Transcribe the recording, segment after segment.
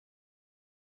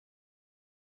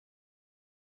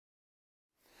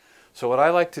So what I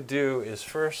like to do is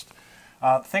first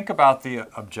think about the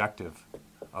objective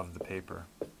of the paper.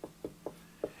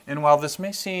 And while this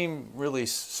may seem really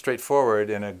straightforward,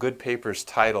 and a good paper's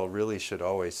title really should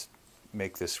always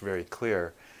make this very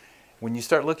clear, when you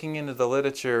start looking into the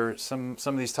literature, some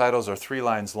of these titles are 3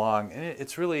 lines long, and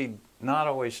it's really not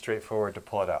always straightforward to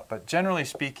pull it out. But generally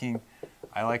speaking,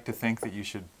 I like to think that you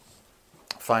should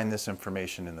find this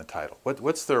information in the title.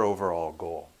 What's their overall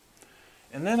goal?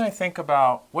 And then I think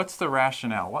about what's the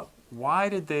rationale? Why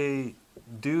did they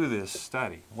do this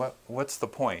study? What's the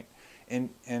point? This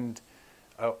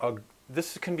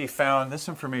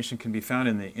information can be found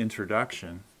in the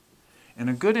introduction. And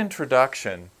a good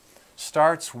introduction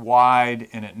starts wide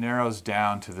and it narrows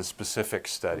down to the specific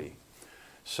study.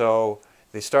 So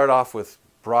they start off with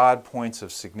broad points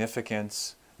of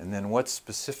significance and then what's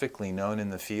specifically known in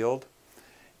the field.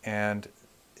 And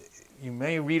you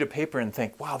may read a paper and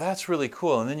think, wow, that's really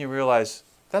cool. And then you realize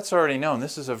that's already known.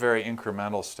 This is a very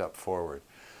incremental step forward.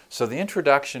 So the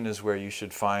introduction is where you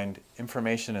should find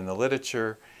information in the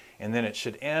literature, and then it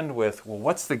should end with, well,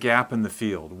 what's the gap in the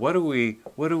field? What do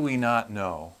we not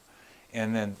know?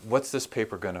 And then what's this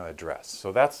paper going to address?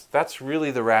 So that's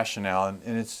really the rationale,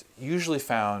 and it's usually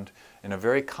found in a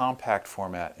very compact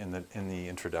format in the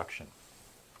introduction.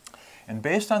 And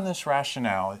based on this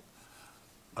rationale,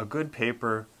 a good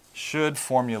paper should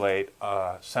formulate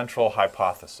a central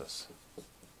hypothesis.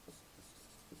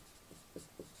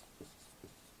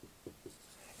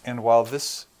 And while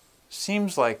this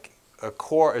seems like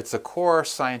it's a core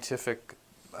scientific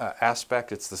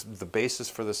aspect, it's the basis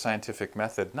for the scientific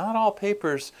method, not all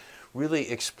papers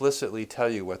really explicitly tell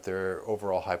you what their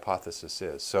overall hypothesis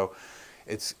is. So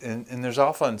and there's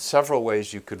often several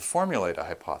ways you could formulate a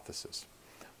hypothesis.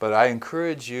 But I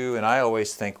encourage you, and I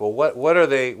always think, well, what are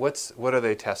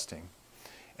they testing?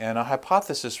 And a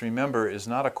hypothesis, remember, is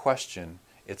not a question,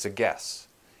 it's a guess.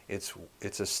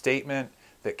 It's a statement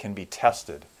that can be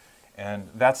tested. And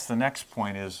that's the next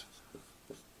point is,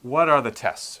 what are the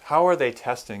tests? How are they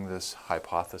testing this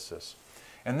hypothesis?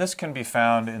 And this can be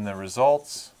found in the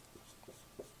results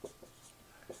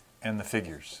and the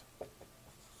figures.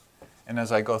 And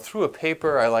as I go through a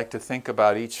paper, I like to think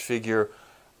about each figure.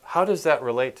 How does that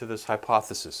relate to this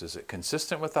hypothesis? Is it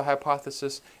consistent with the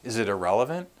hypothesis? Is it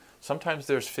irrelevant? Sometimes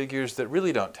there's figures that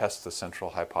really don't test the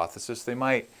central hypothesis. They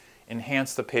might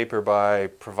enhance the paper by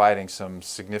providing some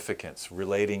significance,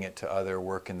 relating it to other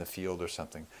work in the field or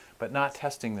something, but not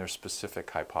testing their specific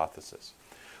hypothesis.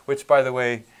 Which, by the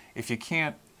way, if you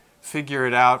can't figure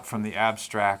it out from the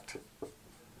abstract,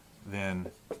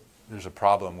 then there's a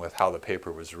problem with how the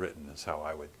paper was written, is how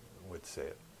I would say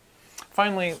it.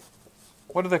 Finally,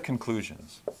 what are the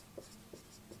conclusions?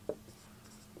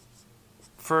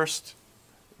 First,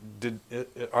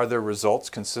 are their results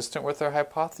consistent with their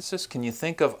hypothesis? Can you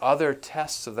think of other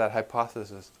tests of that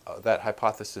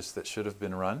hypothesis that should have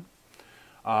been run?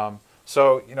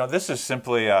 So, this is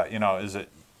simply, is it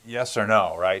yes or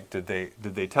no, right? Did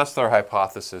they test their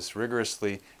hypothesis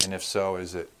rigorously, and if so,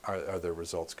 are their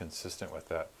results consistent with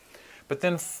that? But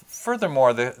then,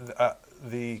 furthermore,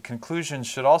 the conclusion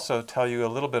should also tell you a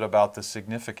little bit about the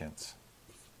significance.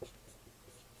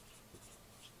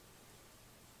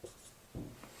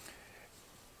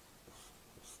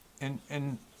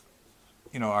 And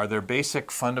are there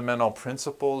basic fundamental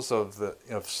principles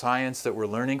of science that we're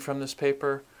learning from this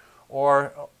paper?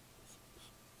 Or,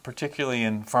 particularly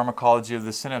in pharmacology of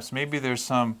the synapse, maybe there's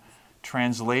some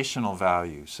translational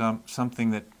value,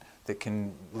 something that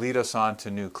can lead us on to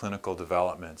new clinical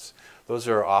developments. Those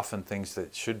are often things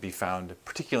that should be found,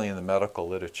 particularly in the medical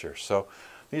literature. So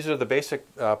these are the basic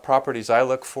properties I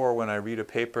look for when I read a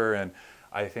paper, and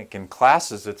I think in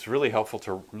classes it's really helpful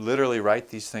to literally write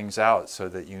these things out so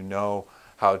that you know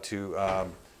how to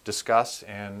discuss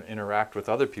and interact with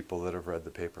other people that have read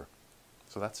the paper.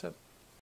 So that's it.